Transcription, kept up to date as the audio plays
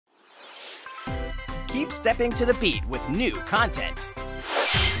Keep stepping to the beat with new content.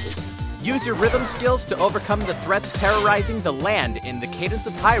 Use your rhythm skills to overcome the threats terrorizing the land in the Cadence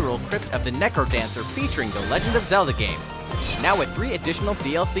of Hyrule Crypt of the NecroDancer featuring the Legend of Zelda game. Now with 3 additional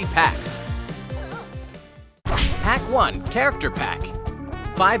DLC packs. Pack 1, Character Pack.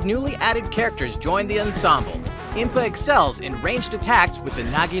 5 newly added characters join the ensemble. Impa excels in ranged attacks with the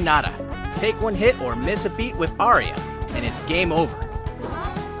Naginata. Take one hit or miss a beat with Aria, and it's game over.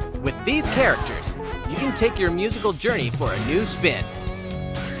 With these characters, you can take your musical journey for a new spin.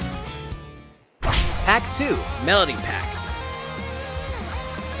 Pack 2, Melody Pack.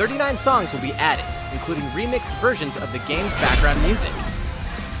 39 songs will be added, including remixed versions of the game's background music.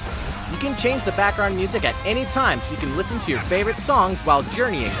 You can change the background music at any time so you can listen to your favorite songs while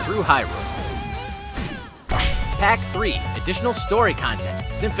journeying through Hyrule. Pack 3, Additional Story Content,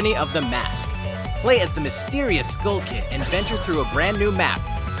 Symphony of the Mask. Play as the mysterious Skull Kid and venture through a brand new map,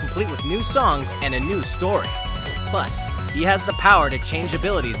 complete with new songs and a new story. Plus, he has the power to change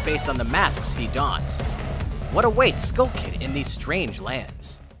abilities based on the masks he dons. What awaits Skull Kid in these strange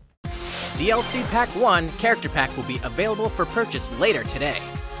lands? DLC Pack 1, Character Pack will be available for purchase later today,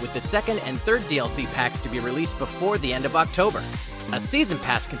 with the 2nd and 3rd DLC packs to be released before the end of October. A Season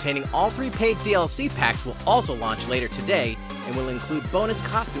Pass containing all 3 paid DLC packs will also launch later today and will include bonus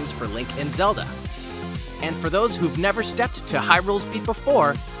costumes for Link and Zelda. And for those who've never stepped to Hyrule's beat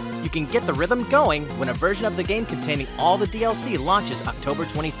before, you can get the rhythm going when a version of the game containing all the DLC launches October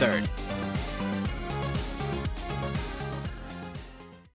 23rd.